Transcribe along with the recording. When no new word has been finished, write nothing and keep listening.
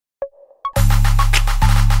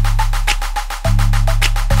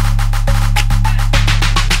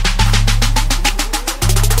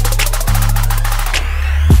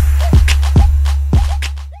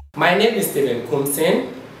My name is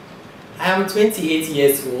Koomson. I am 28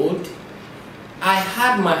 years old. I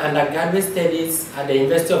had my undergraduate studies at the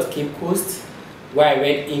University of Cape Coast, where I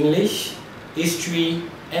read English, History,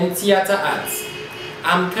 and Theatre Arts.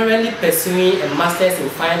 I'm currently pursuing a Master's in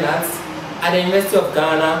Fine Arts at the University of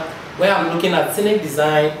Ghana, where I'm looking at scenic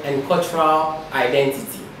design and cultural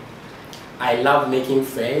identity. I love making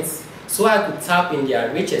friends, so I could tap in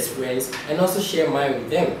their rich experience and also share mine with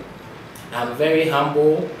them. I'm very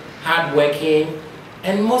humble, hardworking,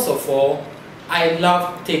 and most of all, I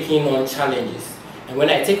love taking on challenges. And when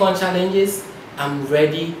I take on challenges, I'm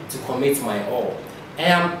ready to commit my all.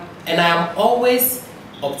 And I am always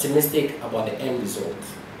optimistic about the end result.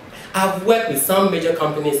 I've worked with some major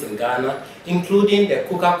companies in Ghana, including the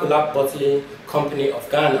Coca-Cola Bottling Company of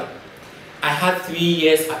Ghana. I had 3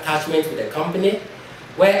 years attachment with the company,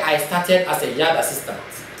 where I started as a yard assistant.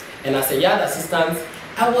 And as a yard assistant,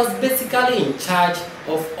 I was basically in charge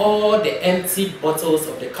of all the empty bottles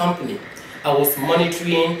of the company. I was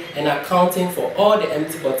monitoring and accounting for all the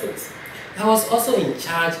empty bottles. I was also in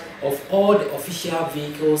charge of all the official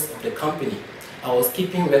vehicles of the company. I was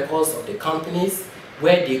keeping records of the companies,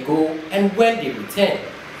 where they go and when they return.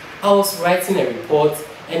 I was writing a report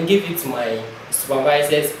and give it to my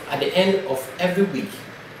supervisors at the end of every week.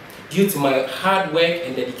 Due to my hard work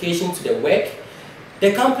and dedication to the work,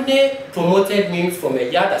 the company promoted me from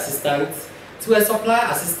a yard assistant to a supply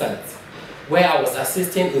assistant, where I was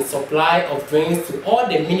assisting in supply of drinks to all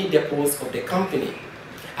the mini depots of the company.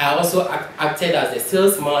 I also acted as a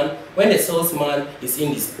salesman when the salesman is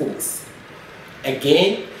indisposed.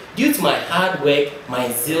 Again, due to my hard work,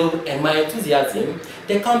 my zeal, and my enthusiasm,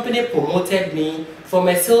 the company promoted me from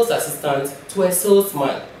a sales assistant to a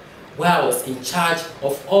salesman, where I was in charge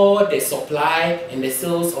of all the supply and the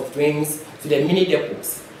sales of drinks to the mini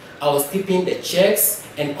depots. I was keeping the checks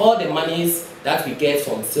and all the monies that we get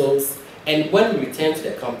from sales, and when we return to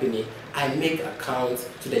the company, I make accounts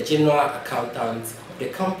to the general accountant of the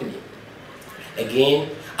company. Again,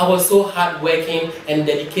 I was so hardworking and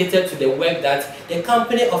dedicated to the work that the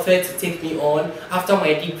company offered to take me on after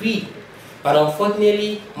my degree. But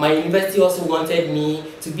unfortunately, my university also wanted me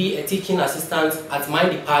to be a teaching assistant at my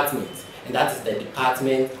department, and that is the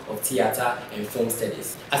Department of Theatre and Film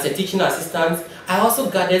Studies. As a teaching assistant, I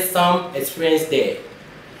also gathered some experience there.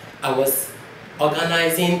 I was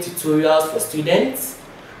organizing tutorials for students.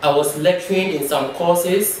 I was lecturing in some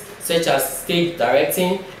courses such as stage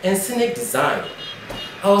directing and scenic design.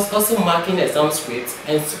 I was also marking exam scripts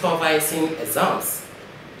and supervising exams.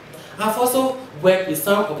 I've also worked with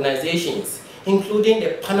some organizations, including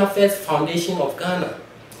the Panafest Foundation of Ghana.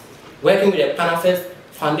 Working with the Panafest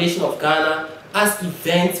Foundation of Ghana as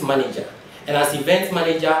event manager. And as event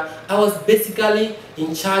manager, I was basically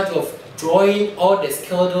in charge of drawing all the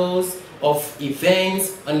schedules of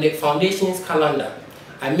events on the foundation's calendar.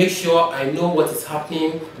 I make sure I know what is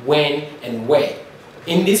happening, when and where.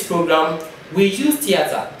 In this program, we use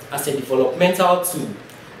theatre as a developmental tool,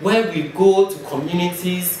 where we go to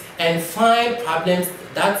communities and find problems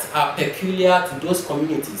that are peculiar to those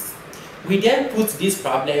communities. We then put these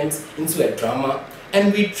problems into a drama,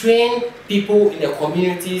 and we train people in the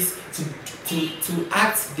communities to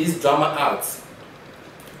act this drama out.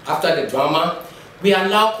 After the drama, we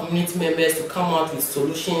allow community members to come out with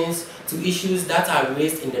solutions to issues that are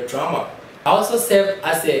raised in the drama. I also served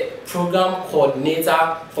as a program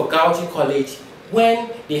coordinator for Gauchi College when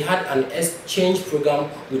they had an exchange program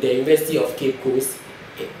with the University of Cape Coast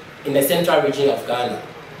in the central region of Ghana.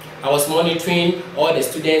 I was monitoring all the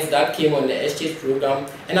students that came on the exchange program,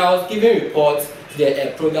 and I was giving reports to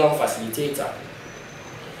the program facilitator.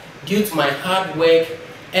 Due to my hard work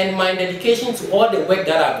and my dedication to all the work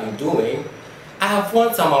that I've been doing, I have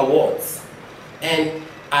won some awards, and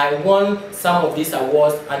I won some of these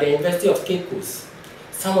awards at the University of Cape Coast.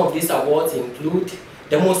 Some of these awards include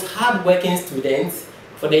the most hard-working students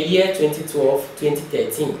for the year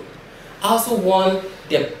 2012-2013. I also won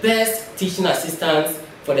the best teaching assistants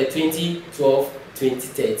for the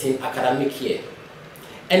 2012-2013 academic year.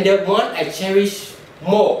 And the one I cherish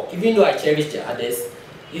more, even though I cherish the others,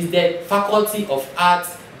 is the Faculty of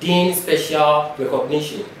Arts Dean Special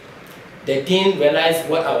Recognition. The Dean realized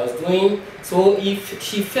what I was doing, so if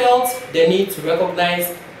she felt the need to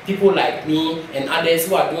recognize people like me and others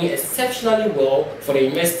who are doing exceptionally well for the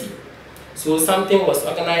university. So something was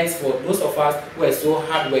organized for those of us who were so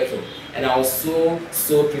hardworking, and I was so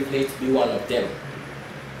privileged to be one of them.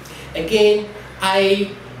 Again,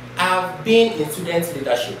 I have been in student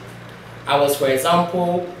leadership. I was, for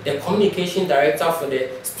example, the communication director for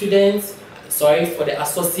the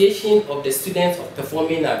Association of the Students of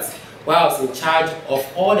Performing Arts, where I was in charge of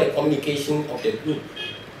all the communication of the group.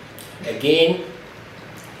 Again,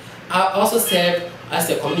 I also served as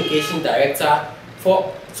the communication director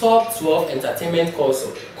for Top 12 Entertainment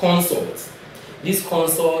Consult. This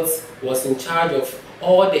consult was in charge of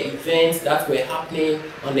all the events that were happening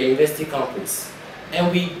on the university campus.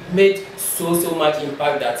 And we made so much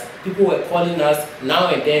impact that people were calling us now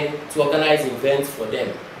and then to organize events for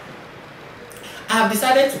them. I have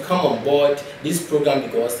decided to come on board this program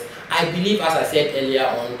because I believe, as I said earlier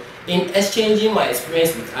on, in exchanging my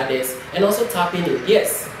experience with others and also tapping in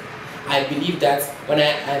theirs. I believe that when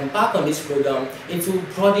I embark on this program, it will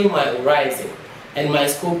broaden my horizon and my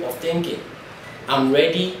scope of thinking. I'm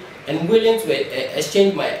ready and willing to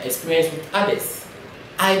exchange my experience with others.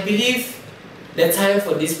 I believe the time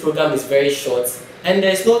for this program is very short and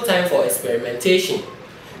there's no time for experimentation.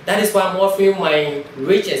 That is why I'm offering my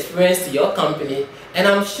rich experience to your company, and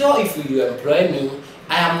I'm sure if you employ me,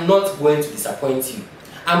 I am not going to disappoint you.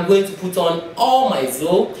 I'm going to put on all my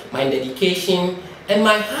zeal, my dedication, and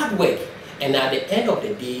my hard work, and at the end of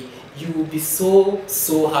the day, you will be so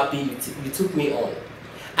happy you took me on.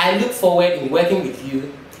 I look forward in working with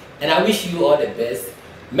you, and I wish you all the best.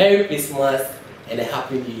 Merry Christmas and a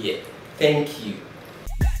Happy New Year. Thank you.